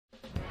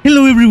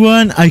Hello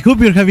everyone, I hope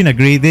you're having a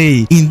great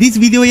day. In this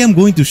video I am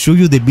going to show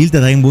you the build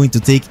that I am going to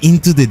take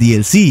into the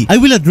DLC. I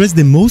will address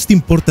the most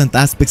important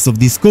aspects of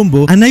this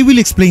combo and I will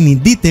explain in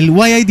detail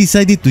why I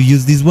decided to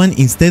use this one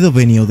instead of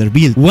any other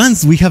build.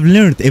 Once we have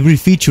learned every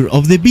feature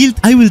of the build,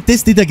 I will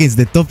test it against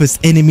the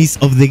toughest enemies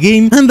of the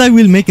game and I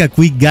will make a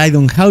quick guide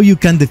on how you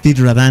can defeat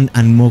Radahn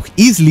and Mohg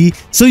easily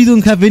so you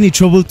don't have any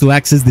trouble to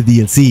access the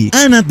DLC.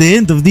 And at the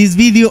end of this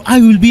video I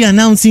will be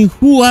announcing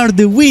who are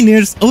the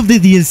winners of the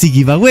DLC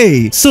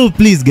giveaway. So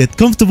please get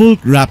comfortable,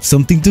 grab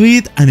something to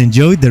eat and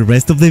enjoy the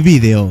rest of the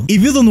video.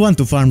 If you don't want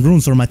to farm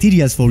runes or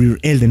materials for your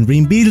Elden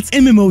Ring builds,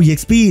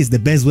 MMOEXP is the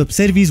best web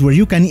service where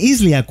you can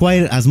easily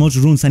acquire as much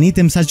runes and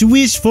items as you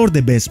wish for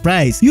the best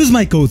price. Use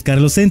my code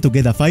CarlosN to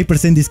get a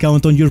 5%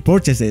 discount on your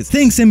purchases.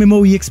 Thanks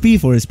MMOEXP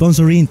for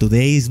sponsoring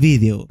today's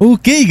video.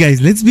 Okay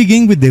guys, let's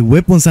begin with the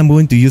weapons I'm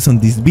going to use on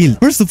this build.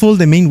 First of all,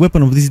 the main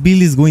weapon of this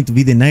build is going to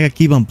be the Naga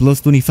Kiban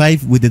plus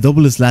 25 with the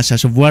double slash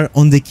Ash of War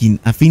on the King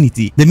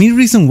affinity. The main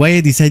reason why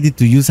I decided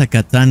to use a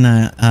katana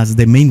as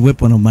the main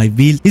weapon of my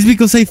build is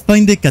because I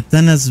find the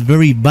katanas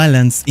very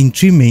balanced in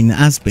three main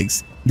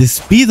aspects: the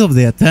speed of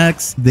the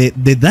attacks, the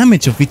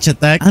damage of each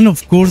attack, and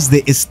of course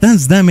the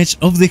stance damage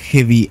of the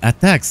heavy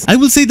attacks. I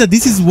will say that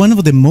this is one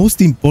of the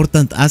most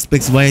important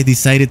aspects why I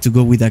decided to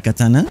go with a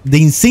katana.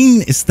 The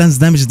insane stance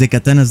damage the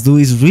katanas do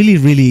is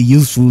really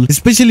useful,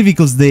 especially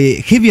because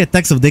the heavy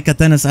attacks of the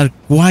katanas are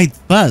quite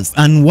fast.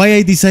 And why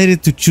I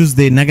decided to choose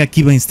the Naga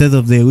Kiba instead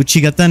of the Uchi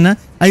katana,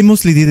 I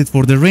mostly did it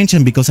for the range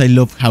and because I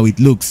love how it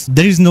looks.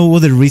 There is no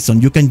other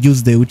reason. You can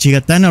use the Uchi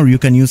katana or you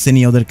can use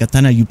any other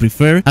katana you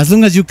prefer, as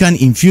long as you can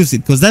infuse it,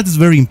 because that's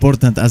very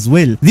important as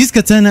well. This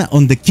katana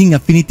on the King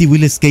affinity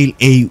will scale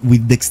A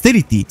with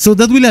dexterity, so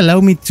that will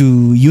allow me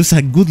to use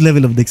a good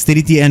level of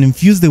dexterity and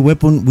infuse the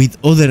weapon with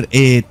other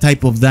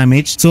type of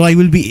damage, so I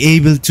will be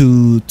able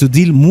to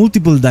deal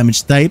multiple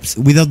damage types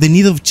without the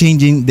need of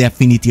changing the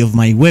affinity of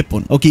my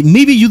weapon. Okay,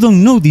 maybe you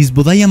don't know this,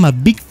 but I am a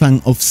big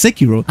fan of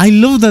Sekiro. I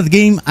love that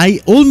game. I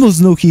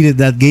almost no-hitted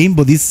that game,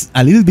 but it's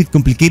a little bit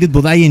complicated,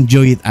 but I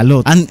enjoy it a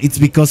lot. And it's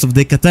because of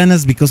the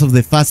katanas, because of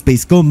the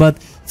fast-paced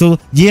combat. So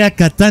yeah,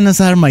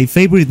 katanas are my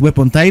favorite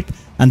weapon type,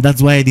 and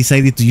that's why I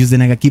decided to use the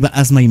Naga Kiba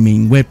as my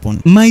main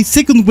weapon. My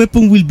second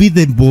weapon will be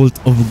the Bolt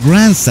of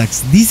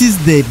Grandsax. This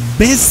is the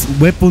best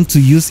weapon to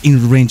use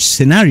in ranged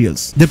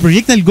scenarios. The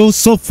projectile goes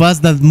so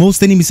fast that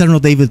most enemies are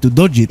not able to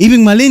dodge it. Even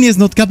Malenia is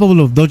not capable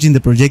of dodging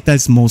the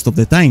projectiles most of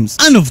the times.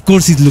 And of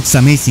course it looks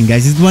amazing,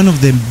 guys. It's one of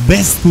the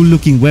best cool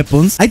looking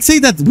weapons. I'd say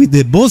that with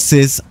the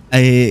bosses,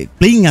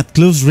 playing at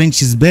close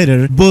range is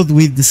better, but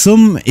with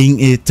some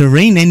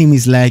terrain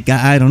enemies like,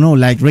 I don't know,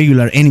 like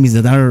regular enemies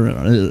that are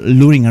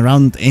luring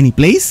around any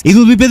place, it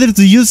will be better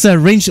to use a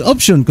ranged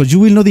option because you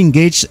will not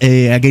engage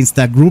against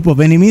a group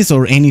of enemies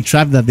or any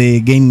trap that the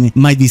game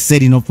might be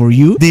setting up for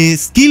you. The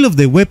skill of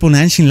the weapon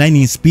Ancient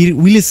Lightning Spear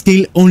will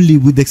scale only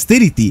with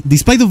dexterity.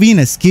 Despite of being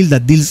a skill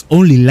that deals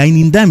only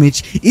lightning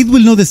damage, it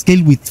will not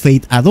scale with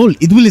fate at all.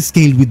 It will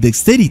scale with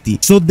dexterity.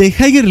 So the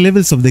higher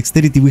levels of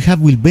dexterity we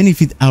have will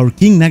benefit our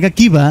King Naga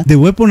Kiba, the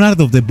weapon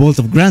art of the Bolt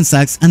of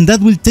Grandsax, and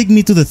that will take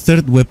me to the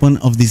third weapon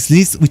of this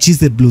list, which is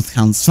the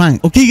Bloodhound's Fang.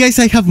 Okay guys,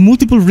 I have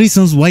multiple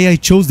reasons why I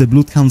chose the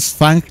Bloodhound's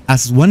Fang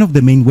as one of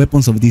the main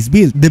weapons of this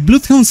build. The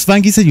Bloodhound's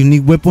Fang is a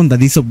unique weapon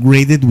that is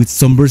upgraded with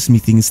Somber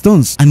Smithing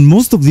Stones, and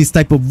most of these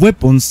type of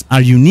weapons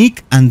are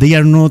unique and they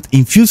are not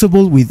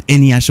infusible with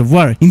any Ash of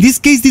War. In this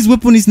case, this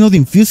weapon is not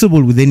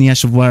infusible with any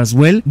Ash of War as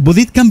well, but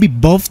it can be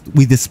buffed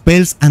with the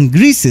spells and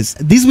greases.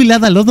 This will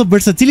add a lot of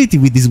versatility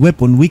with this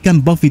weapon. We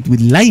can buff it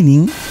with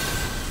lightning,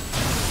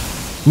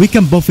 we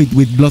can buff it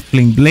with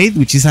Bloodflame Blade,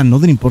 which is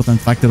another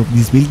important factor of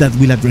this build that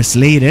we'll address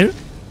later,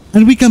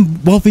 and we can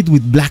buff it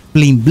with Black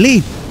Flame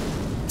Blade.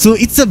 So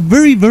it's a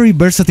very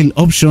versatile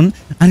option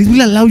and it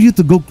will allow you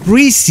to go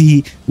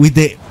crazy with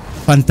the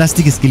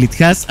fantastic skill it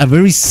has. A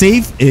very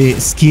safe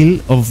skill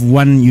of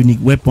one unique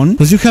weapon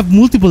because you have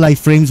multiple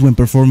iframes when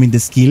performing the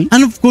skill,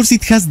 and of course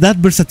it has that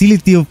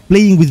versatility of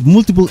playing with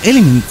multiple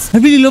elements. I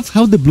really love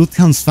how the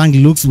Bloodhound's Fang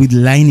looks with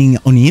lightning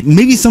on it.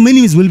 Maybe some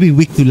enemies will be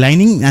weak to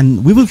lightning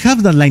and we will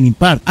have that lightning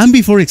part. And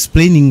before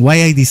explaining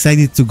why I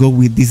decided to go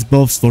with these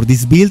buffs for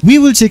this build, we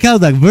will check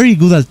out a very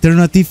good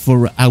alternative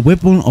for a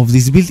weapon of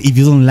this build if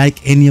you don't like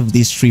any of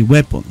these three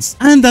weapons.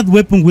 And that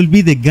weapon will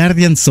be the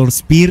Guardian Sword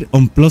Spear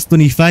on plus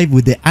 25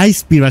 with the Ice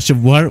Spear Ash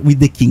of War with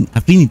the King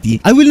affinity.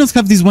 I will not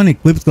have this one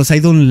equipped because I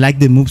don't like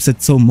the moveset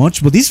so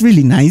much, but it's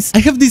really nice. I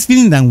have this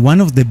feeling that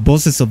one of the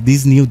bosses of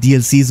this new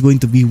DLC is going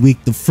to be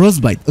weak to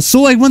Frostbite,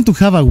 so I want to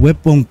have a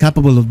weapon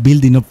capable of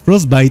building up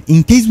Frostbite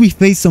in case we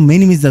face some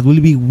enemies that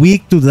will be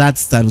weak to that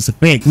status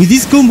effect. With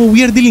this combo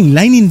we are dealing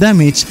lightning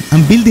damage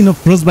and building up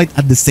Frostbite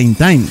at the same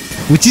time,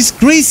 which is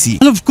crazy.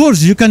 And of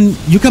course you can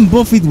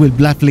buff it with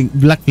Black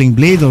Flame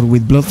Blade or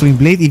with Bloodflame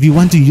Blade if you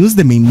want to use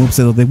the main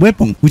moveset of the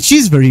weapon, which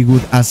is very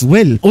good as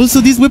well. Also,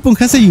 this weapon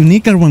has a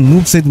unique R1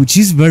 moveset which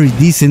is very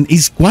decent,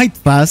 is quite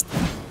fast.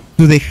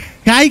 To the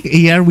high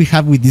AR we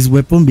have with this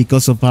weapon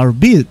because of our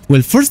build?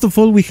 Well, first of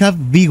all, we have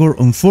Vigor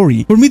on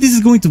 40. For me, this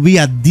is going to be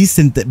a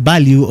decent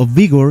value of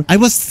Vigor. I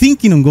was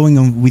thinking on going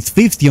on with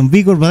 50 on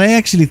Vigor, but I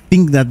actually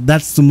think that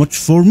that's too much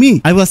for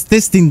me. I was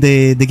testing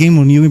the game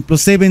on Uvin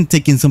 +7,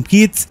 taking some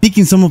hits,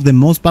 picking some of the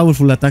most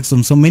powerful attacks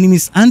on some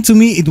enemies, and to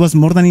me, it was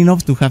more than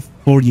enough to have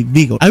 40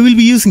 Vigor. I will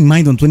be using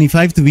Mind on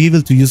 25 to be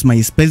able to use my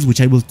spells,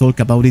 which I will talk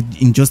about it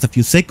in just a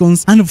few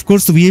seconds, and of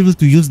course to be able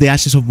to use the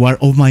Ashes of War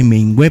of my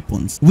main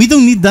weapons. We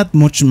don't need that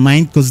much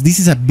Mind because this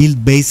is a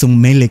build based on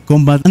melee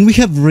combat, and we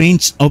have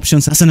ranged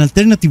options as an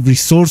alternative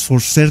resource for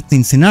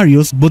certain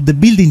scenarios, but the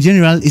build in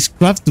general is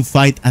crafted to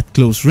fight at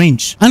close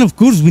range. And of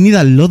course we need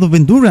a lot of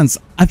endurance.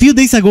 A few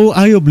days ago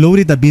I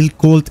uploaded a build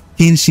called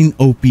Kenshin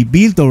OP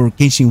build or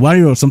Kenshin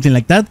Warrior or something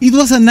like that. It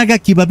was a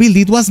Nagakiba build.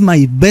 It was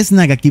my best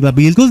Nagakiba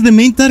build because the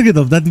main target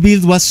of that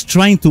build was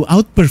trying to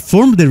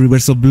outperform the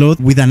Rivers of Blood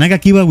with a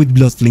Nagakiba with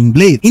Blood Flame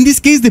Blade. In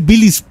this case, the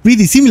build is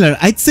pretty similar.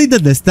 I'd say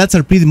that the stats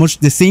are pretty much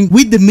the same,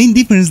 with the main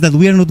difference that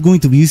we are not going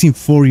to be using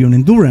 40 on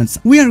endurance.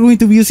 We are going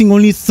to be using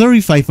only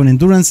 35 on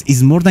endurance.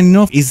 Is more than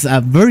enough. It's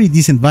a very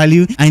decent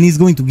value and it's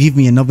going to give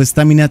me enough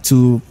stamina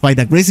to fight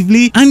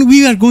aggressively, and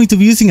we are going to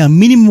be using a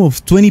minimum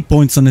of 20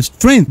 points on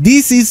strength.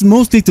 This is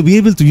mostly to be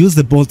able to use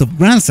the Bolt of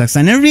Grandsax,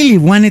 and I really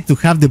wanted to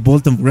have the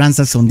Bolt of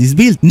Grandsax on this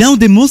build. Now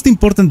the most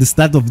important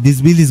stat of this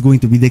build is going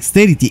to be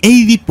dexterity.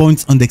 80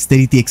 points on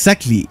dexterity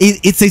exactly.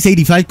 It says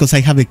 85 because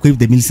I have equipped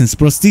the Millicent's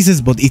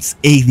prosthesis, but it's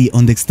 80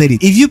 on dexterity.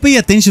 If you pay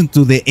attention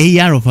to the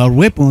AR of our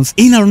weapons,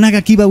 in our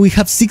Nagakiba we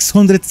have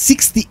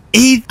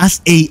 668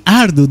 as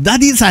AR, dude.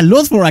 That is a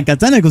lot for a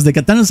katana because the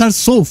katanas are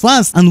so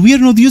fast and we are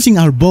not using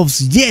our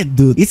buffs yet,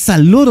 dude. It's a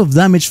lot of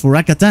damage for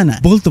a katana.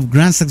 Bolt of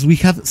Grandsax we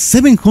have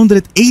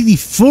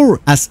 784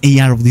 as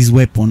AR of this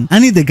weapon,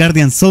 and in the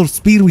Guardian Sword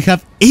Spear we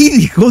have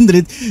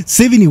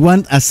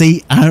 871 as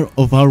AR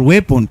of our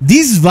weapon.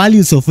 These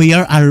values of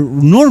AR are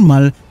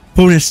normal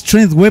for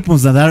strength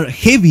weapons that are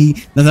heavy,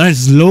 that are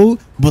slow,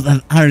 but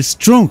that are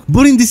strong.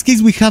 But in this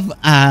case we have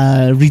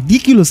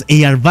ridiculous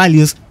AR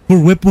values for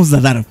weapons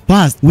that are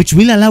fast, which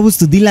will allow us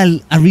to deal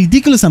a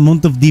ridiculous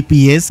amount of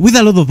DPS with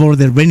a lot of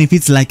other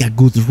benefits like a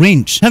good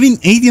range. Having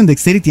 80 on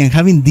dexterity and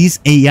having these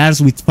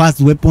ARs with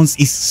fast weapons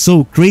is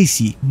so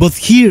crazy. But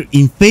here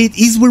in Fate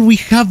is where we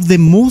have the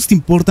most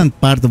important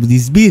part of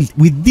this build.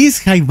 With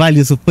these high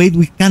values of Fate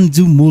we can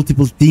do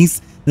multiple things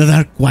that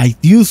are quite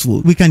useful.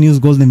 We can use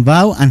Golden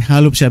Vow and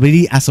Hall of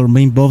Shabiri as our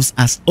main buffs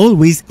as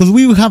always, because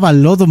we will have a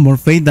lot of more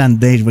Fate than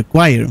they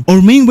require.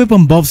 Our main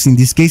weapon buffs in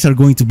this case are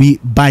going to be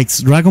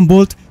Bike's Dragon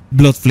Bolt,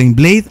 Blood Flame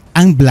Blade,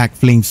 and Black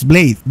Flame's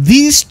Blade.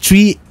 These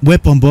three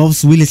weapon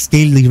buffs will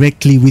scale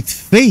directly with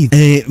Fate.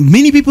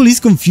 Many people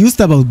is confused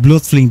about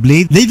Blood Flame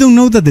Blade. They don't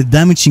know that the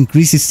damage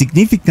increases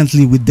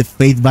significantly with the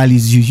Fate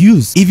values you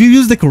use. If you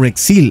use the correct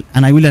seal,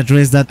 and I will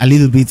address that a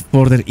little bit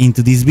further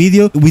into this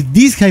video, with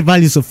these high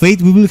values of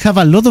Fate we will have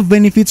a lot of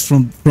benefits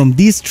from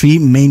these three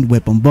main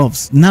weapon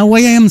buffs. Now why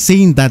I am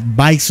saying that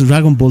Bike's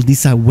Dragon Bolt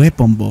is a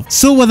weapon buff?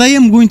 So what I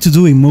am going to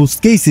do in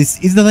most cases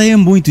is that I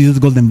am going to use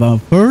Golden Vow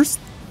first,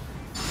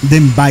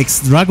 then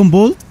Bike's Dragon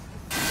Bolt,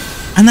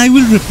 and I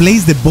will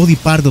replace the body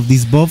part of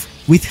this buff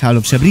with Hall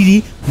of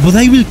Shabriri, but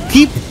I will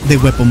keep the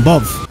weapon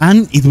buff,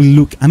 and it will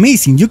look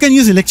amazing. You can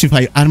use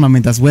Electrify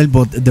Armament as well,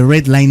 but the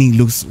red lining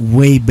looks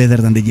way better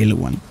than the yellow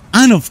one.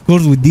 And of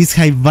course with these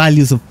high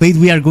values of Fate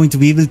we are going to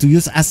be able to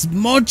use as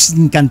much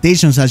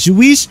incantations as you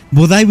wish,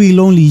 but I will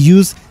only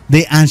use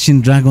the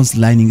Ancient Dragon's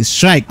Lightning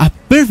Strike, a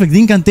perfect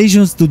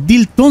incantations to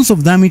deal tons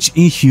of damage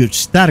in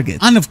huge targets.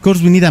 And of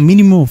course we need a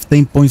minimum of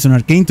 10 points on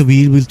Arcane to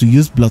be able to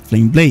use Blood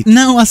Flame Blade.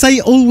 Now as I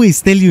always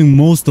tell you in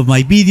most of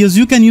my videos,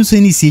 you can use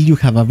any seal you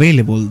have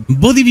available,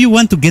 but if you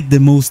want to get the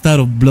most out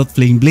of Blood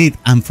Flame Blade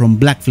and from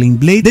Black Flame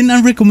Blade, then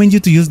I recommend you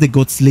to use the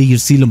Godslayer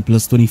seal on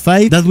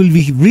 +25. That will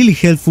be really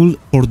helpful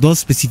for those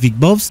specific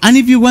buffs. And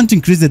if you want to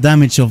increase the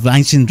damage of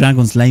Ancient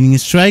Dragon's Lightning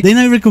Strike, then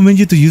I recommend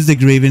you to use the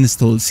Graven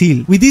Stole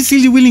seal. With this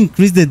seal you will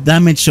increase the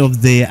damage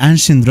of the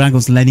Ancient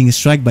Dragon's Lightning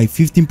Strike by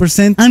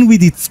 15%, and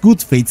with its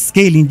good Fate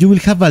scaling you will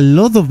have a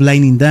lot of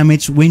lightning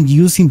damage when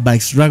using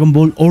Bike's Dragon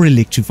Ball or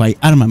Electrify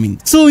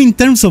Armament. So in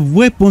terms of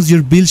weapons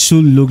your build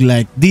should look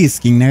like this: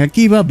 King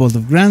Nagakiba, Bolt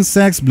of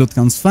Grandsax,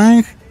 Bloodhound's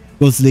Fang,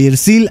 Godslayer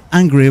Seal,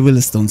 and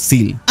Gravel Stone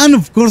Seal. And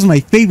of course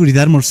my favorite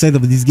armor set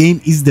of this game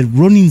is the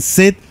running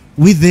set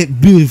with the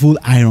beautiful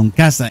Iron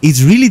Casa.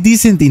 It's really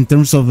decent in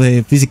terms of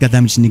physical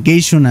damage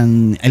negation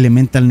and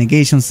elemental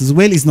negations as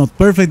well. It's not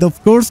perfect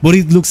of course, but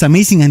it looks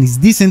amazing and it's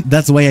decent.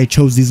 That's why I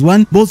chose this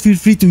one, but feel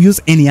free to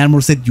use any armor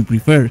set you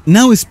prefer.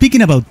 Now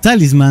speaking about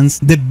talismans,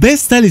 the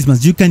best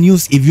talismans you can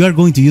use if you are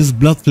going to use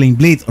Blood Flame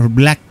Blade or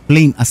Black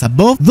Flame as a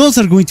buff, those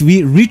are going to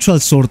be Ritual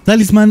Sword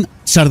Talisman,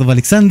 Shard of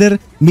Alexander,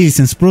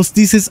 Millicent's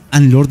Prosthesis,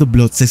 and Lord of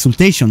Blood's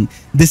Exaltation.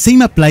 The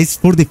same applies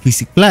for the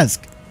Physick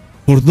Flask.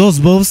 For those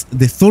buffs,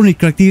 the Thorny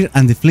character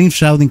and the Flame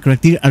Shrouding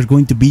character are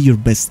going to be your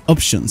best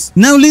options.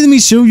 Now let me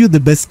show you the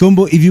best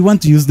combo if you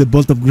want to use the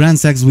Bolt of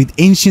Grandsax with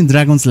Ancient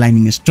Dragon's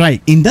Lightning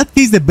Strike. In that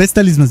case, the best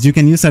talismans you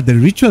can use are the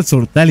Ritual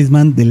Sword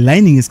Talisman, the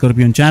Lightning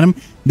Scorpion Charm,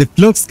 the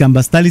Flux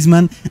Canvas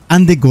Talisman,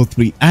 and the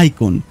Godfrey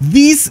Icon.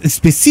 This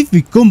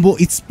specific combo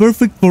is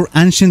perfect for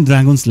Ancient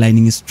Dragon's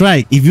Lightning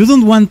Strike. If you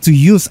don't want to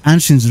use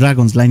Ancient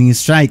Dragon's Lightning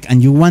Strike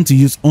and you want to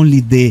use only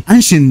the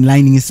Ancient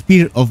Lightning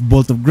Spear of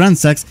Bolt of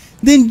Grandsax,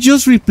 then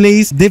just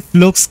replace the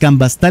Flux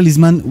Canvas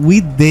Talisman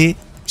with the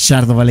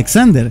Shard of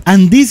Alexander.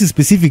 And this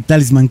specific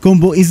talisman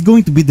combo is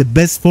going to be the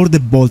best for the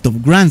Bolt of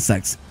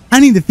Grandsax.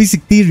 And in the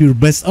Physick tier, your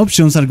best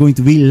options are going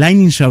to be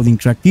Lightning Shrouding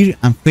Track tier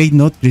and Fate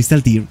Note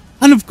Crystal tier.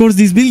 And of course,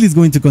 this build is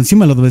going to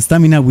consume a lot of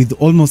stamina with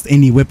almost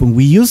any weapon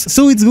we use,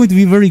 so it's going to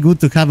be very good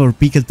to have our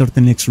pickled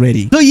turtlenecks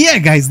ready. So yeah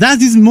guys,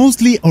 that is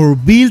mostly our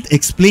build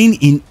explained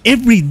in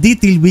every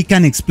detail we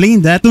can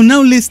explain that. So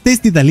now let's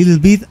test it a little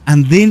bit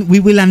and then we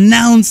will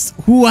announce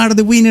who are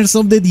the winners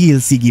of the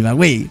DLC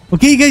giveaway.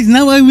 Okay guys,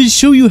 now I will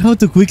show you how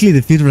to quickly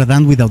defeat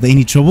Radahn without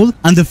any trouble.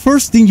 And the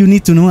first thing you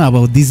need to know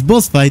about this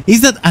boss fight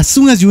is that as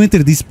soon as you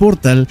enter this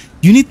portal,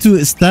 you need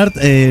to start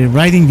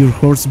riding your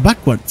horse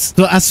backwards.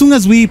 So as soon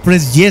as we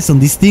press yes on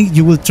this thing,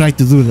 you will try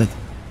to do that.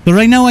 So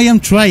right now I am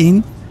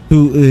trying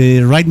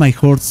to ride my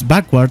horse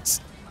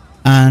backwards,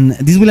 and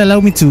this will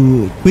allow me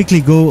to quickly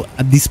go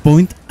at this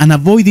point and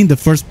avoiding the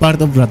first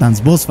part of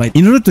Radahn's boss fight.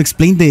 In order to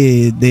explain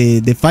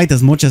the fight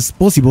as much as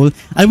possible,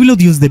 I will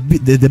not use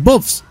the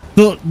buffs.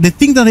 So the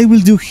thing that I will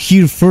do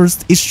here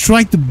first is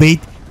try to bait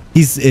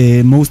his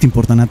most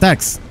important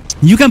attacks.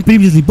 You can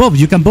previously buff,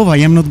 I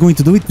am not going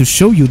to do it to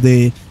show you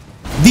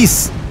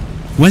this.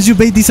 Once you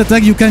bait this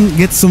attack, you can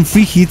get some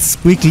free hits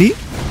quickly,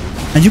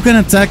 and you can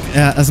attack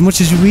as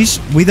much as you wish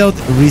without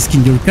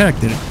risking your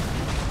character.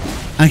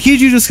 And here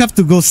you just have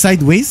to go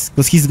sideways,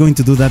 because he's going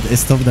to do that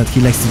stuff that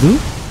he likes to do,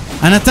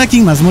 and attack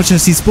him as much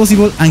as is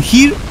possible. And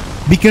here,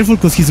 be careful,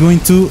 because he's going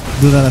to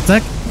do that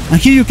attack. And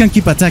here you can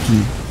keep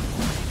attacking.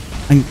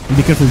 And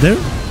be careful there.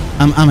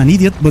 I'm an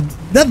idiot, but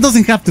that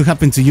doesn't have to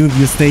happen to you if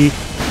you stay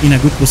in a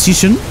good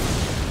position.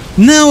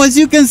 Now, as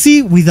you can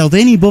see, without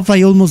any buff,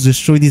 I almost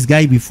destroyed this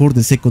guy before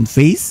the second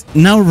phase.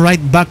 Now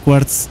ride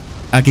backwards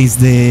against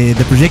the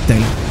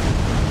projectile,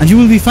 and you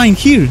will be fine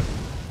here.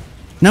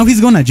 Now he's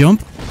gonna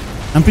jump.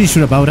 I'm pretty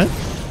sure about it.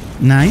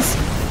 Nice.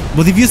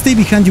 But if you stay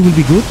behind, you will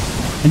be good.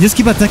 And just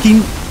keep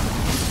attacking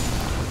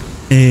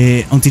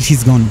until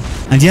he's gone.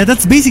 And yeah,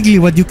 that's basically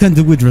what you can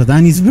do with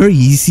Radahn. It's very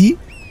easy.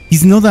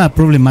 He's not a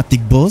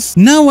problematic boss.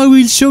 Now I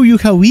will show you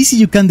how easy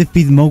you can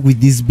defeat Mohg with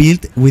this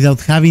build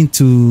without having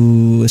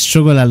to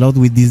struggle a lot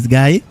with this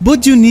guy.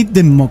 But you need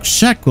the Mohg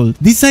Shackle.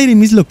 This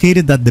item is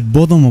located at the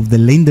bottom of the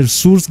Lender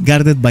source,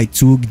 guarded by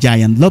 2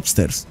 giant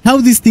lobsters. How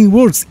this thing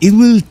works, it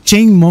will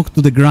chain Mohg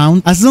to the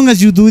ground as long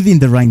as you do it in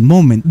the right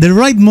moment. The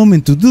right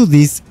moment to do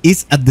this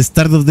is at the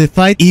start of the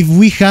fight if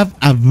we have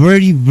a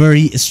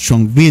very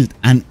strong build,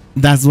 and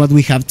that's what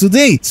we have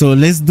today. So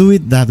let's do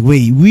it that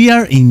way. We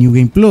are in New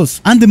Game Plus.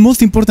 And the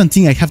most important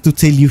thing I have to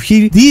tell you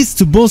here, these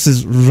two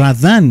bosses,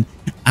 Radahn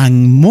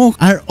and Mohg,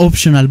 are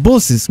optional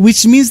bosses,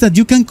 which means that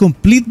you can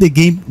complete the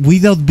game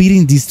without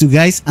beating these two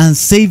guys and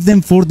save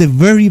them for the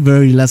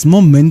very last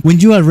moment, when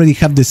you already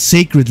have the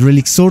Sacred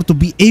Relic Sword to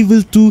be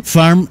able to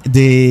farm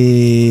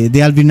the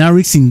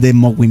Albinaurics in the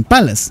Mohgwyn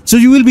Palace. So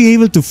you will be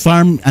able to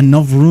farm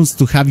enough runes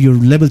to have your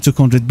level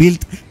 200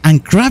 build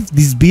and craft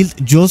this build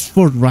just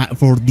for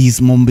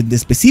this moment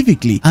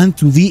specifically, and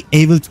to be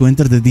able to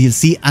enter the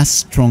DLC as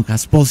strong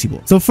as possible.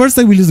 So first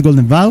I will use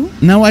Golden Vow.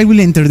 Now I will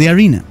enter the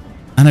arena,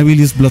 and I will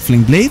use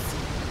Bloodflame Blade.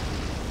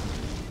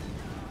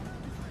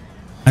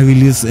 I will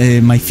use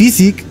my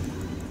Physick,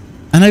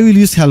 and I will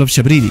use Hall of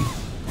Shabriri.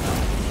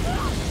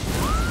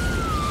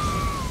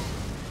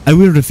 I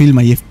will refill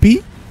my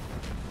FP,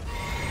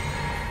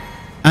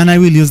 and I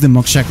will use the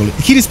Mohg Shackle.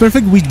 Here is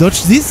perfect. We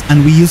dodge this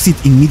and we use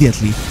it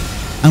immediately,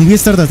 and we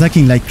start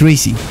attacking like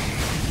crazy.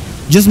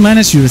 Just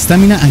manage your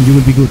stamina and you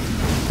will be good.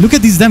 Look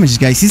at this damage,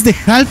 guys. It's the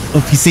half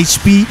of his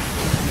HP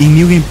in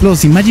New Game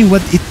Plus. Imagine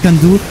what it can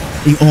do.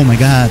 Oh my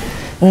god.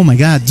 Oh my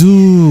god,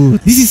 dude.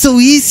 This is so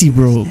easy,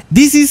 bro.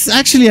 This is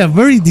actually a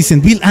very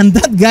decent build, and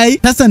that guy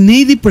has an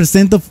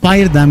 80% of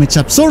fire damage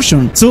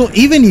absorption. So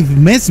even if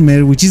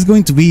Mesmer, which is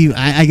going to be,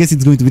 I guess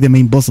it's going to be the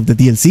main boss of the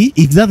DLC,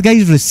 if that guy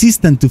is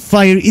resistant to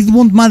fire, it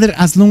won't matter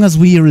as long as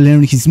we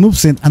learn his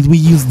moveset and we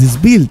use this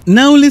build.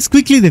 Now let's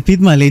quickly defeat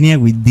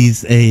Malenia with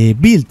this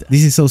build.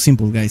 This is so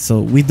simple, guys.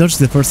 So we dodge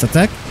the first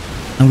attack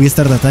and we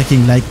start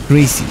attacking like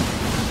crazy.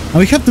 And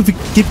we have to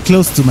keep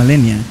close to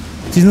Malenia.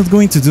 She's not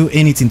going to do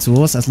anything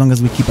to us as long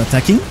as we keep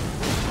attacking.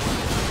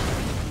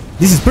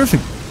 This is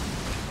perfect.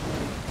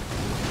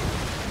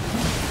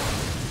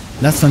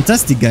 That's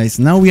fantastic, guys.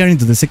 Now we are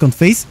into the second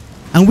phase,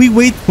 and we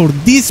wait for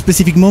this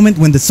specific moment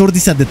when the sword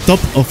is at the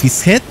top of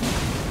his head.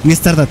 We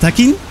start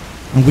attacking,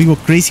 and we go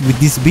crazy with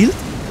this build.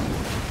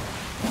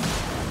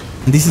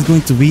 And this is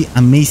going to be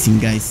amazing,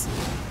 guys.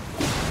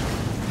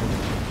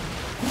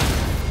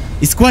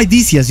 It's quite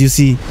easy, as you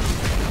see.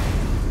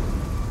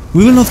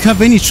 We will not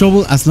have any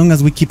trouble as long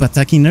as we keep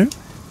attacking her.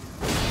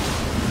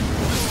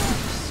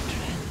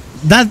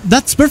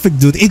 that's perfect,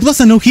 dude. It was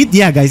a no-hit.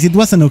 Yeah, guys, it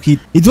was a no-hit.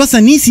 It was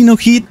an easy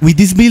no-hit with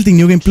this build in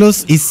New Game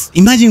Plus.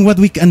 Imagine what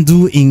we can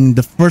do in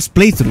the first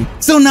playthrough.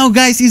 So now,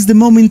 guys, is the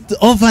moment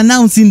of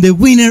announcing the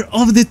winner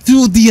of the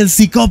 2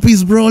 DLC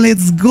copies, bro.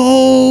 Let's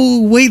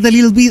go. Wait a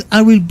little bit.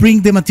 I will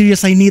bring the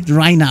materials I need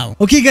right now.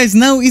 Okay, guys,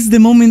 now is the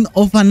moment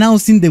of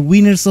announcing the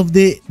winners of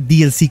the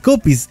DLC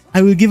copies.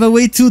 I will give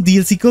away 2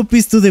 DLC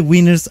copies to the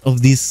winners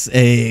of this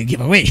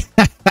giveaway.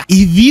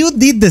 If you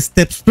did the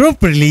steps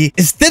properly,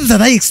 steps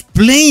that I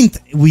explained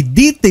with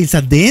details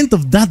at the end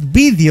of that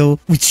video,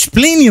 which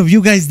plenty of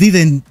you guys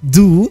didn't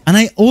do, and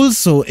I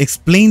also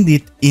explained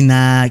it in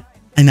a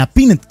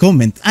pinned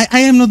comment. I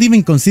am not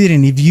even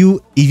considering if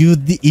you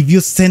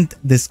sent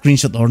the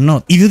screenshot or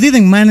not. If you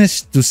didn't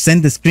manage to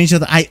send the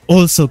screenshot, I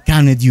also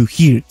counted you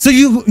here. So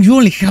you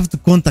only have to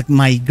contact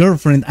my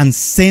girlfriend and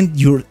send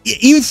your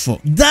info.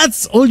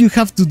 That's all you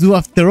have to do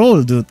after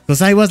all, dude.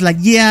 Because I was like,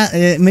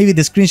 yeah, maybe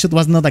the screenshot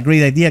was not a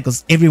great idea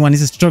because everyone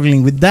is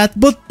struggling with that.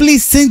 But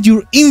please send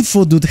your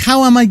info, dude.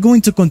 How am I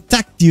going to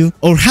contact you?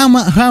 Or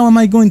how am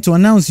I going to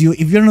announce you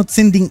if you're not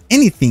sending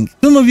anything?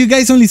 Some of you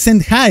guys only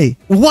send hi.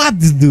 What,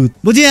 dude?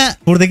 But yeah,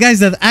 for the guys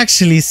that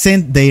actually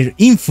sent their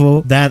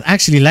info, that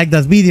actually like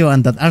that video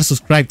and that are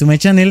subscribed to my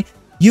channel,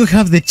 you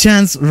have the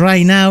chance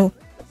right now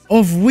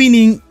of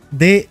winning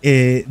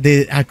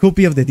a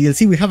copy of the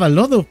DLC. We have a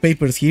lot of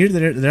papers here.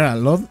 There are a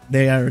lot.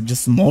 They are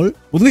just small,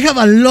 but we have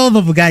a lot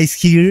of guys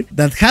here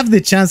that have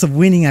the chance of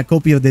winning a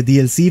copy of the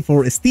DLC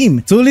for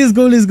Steam. So let's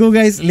go,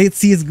 guys. Let's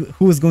see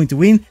who is going to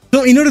win.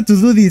 So in order to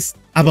do this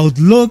about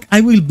luck,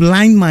 I will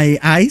blind my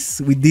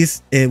eyes with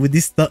this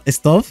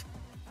stuff.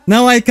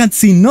 Now I can't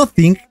see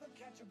nothing,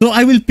 so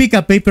I will pick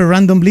a paper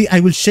randomly. I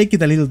will shake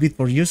it a little bit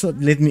for you, so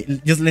let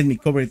me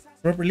cover it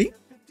properly.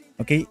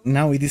 Okay,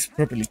 now it is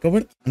properly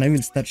covered, and I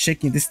will start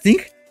shaking this thing.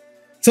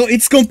 So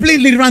it's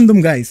completely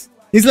random, guys.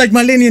 It's like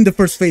Malenia in the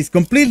first phase,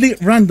 completely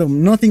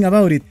random, nothing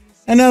about it.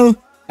 And now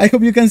I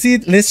hope you can see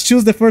it. Let's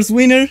choose the first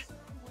winner.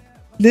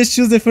 Let's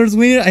choose the first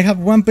winner. I have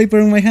 1 paper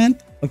in my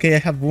hand. Okay, I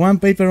have 1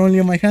 paper only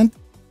on my hand.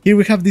 Here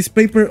we have this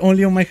paper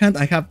only on my hand.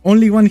 I have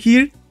only 1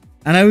 here.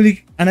 And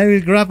I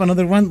will grab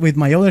another one with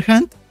my other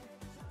hand.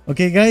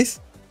 Okay, guys.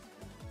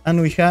 And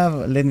we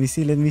have, let me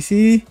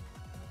see.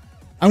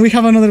 And we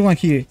have another one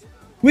here.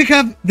 We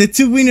have the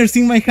 2 winners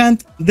in my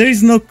hand. There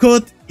is no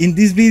code in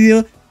this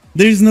video.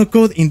 There is no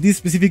code in this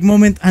specific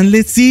moment. And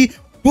let's see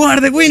who are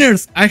the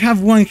winners. I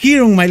have 1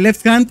 here on my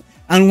left hand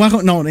and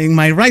 1, no, in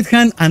my right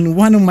hand and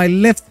 1 on my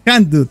left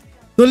hand, dude.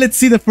 So let's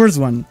see the first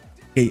one.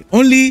 Okay,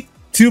 only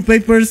 2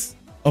 papers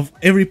of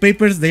every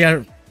papers. They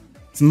are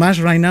smashed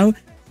right now.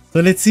 So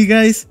let's see,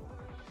 guys.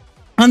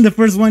 And the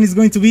first one is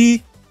going to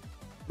be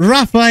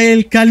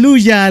Rafael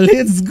Kaluuya.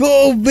 Let's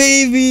go,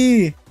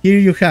 baby. Here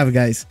you have,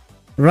 guys.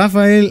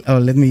 Rafael. Oh,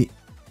 let me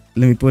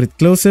put it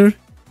closer.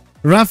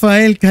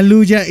 Rafael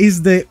Kaluuya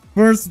is the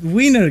first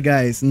winner,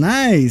 guys.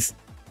 Nice.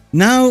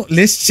 Now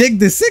let's check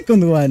the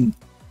second one.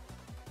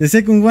 The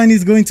second one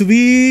is going to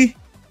be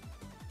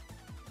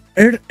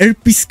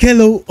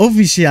Erdtree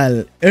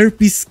official.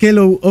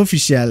 Erdtree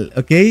official.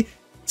 Okay.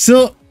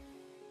 So.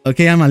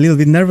 Okay, I'm a little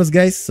bit nervous,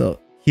 guys. So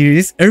here it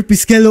is,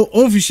 Erdtree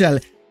official.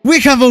 We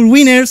have our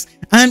winners,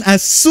 and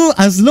as soon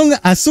as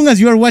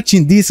you are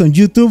watching this on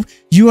YouTube,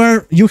 you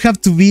have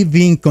to be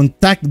being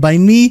contacted by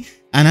me,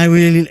 and I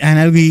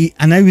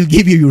will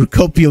give you your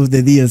copy of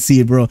the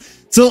DLC, bro.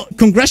 So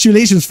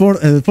congratulations for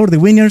the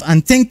winners,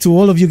 and thanks to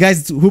all of you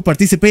guys who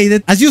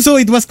participated. As you saw,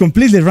 it was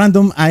completely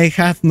random. I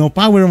have no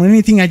power or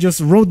anything. I just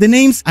wrote the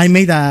names. I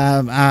made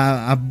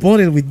a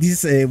bottle with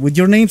this with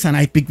your names, and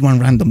I picked one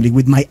randomly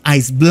with my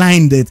eyes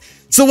blinded.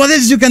 So what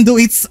else you can do?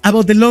 It's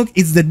about the luck.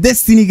 It's the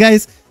destiny,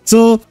 guys.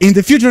 So in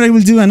the future I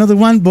will do another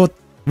one, but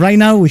right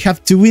now we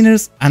have 2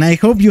 winners, and I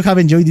hope you have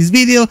enjoyed this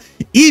video.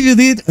 If you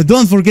did,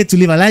 don't forget to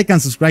leave a like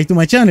and subscribe to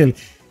my channel.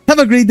 Have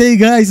a great day,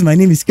 guys. My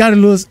name is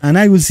Carlos, and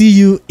I will see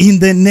you in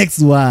the next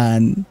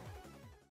one.